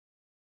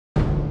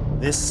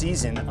This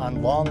season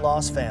on Long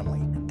Lost Family.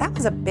 That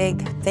was a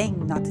big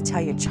thing, not to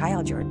tell your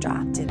child you're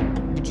adopted.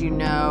 Did you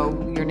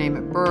know your name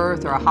at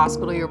birth or a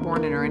hospital you were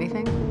born in or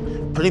anything?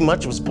 Pretty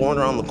much was born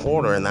around the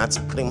corner, and that's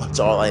pretty much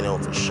all I know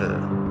for sure.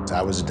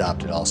 I was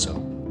adopted also.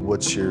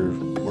 What's your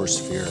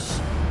worst fear?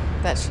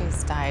 That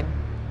she's died.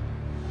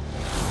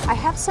 I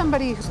have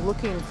somebody who's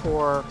looking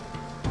for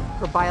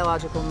her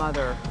biological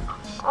mother.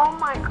 Oh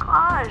my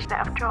gosh,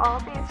 after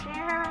all these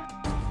years.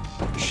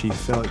 She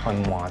felt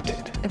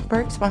unwanted. It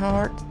breaks my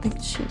heart to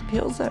think she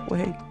feels that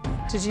way.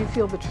 Did you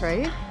feel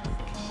betrayed?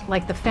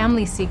 Like the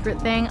family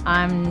secret thing,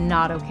 I'm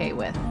not okay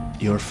with.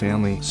 Your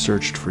family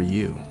searched for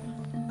you.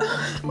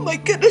 Oh my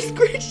goodness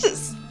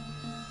gracious.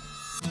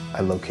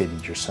 I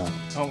located your son.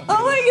 Oh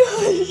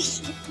my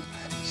gosh.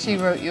 She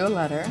wrote you a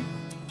letter.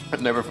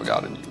 I've never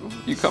forgotten you.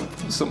 You come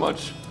from so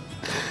much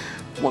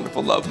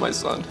wonderful love, my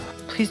son.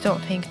 Please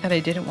don't think that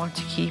I didn't want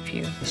to keep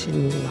you. She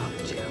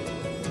loved you.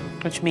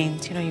 Which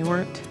means, you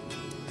weren't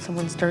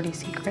someone's dirty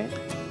secret. Do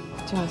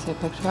you want to see a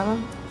picture of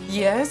him?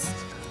 Yes.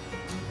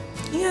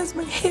 He has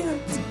my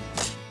hands.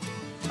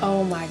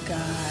 Oh my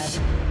God.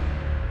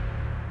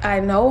 I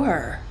know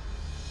her.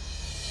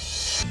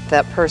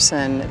 That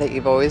person that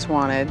you've always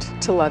wanted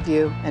to love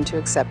you and to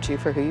accept you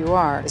for who you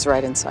are is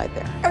right inside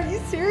there. Are you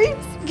serious?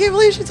 I can't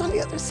believe she's on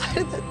the other side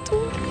of that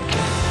door.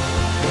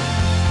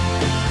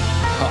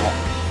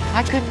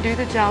 I couldn't do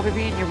the job of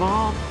being your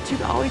mom.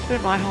 You've always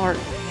been my heart.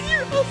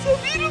 You're all so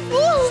beautiful.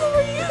 So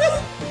are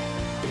you.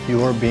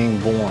 Your being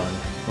born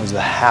was the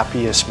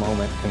happiest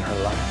moment in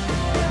her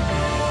life.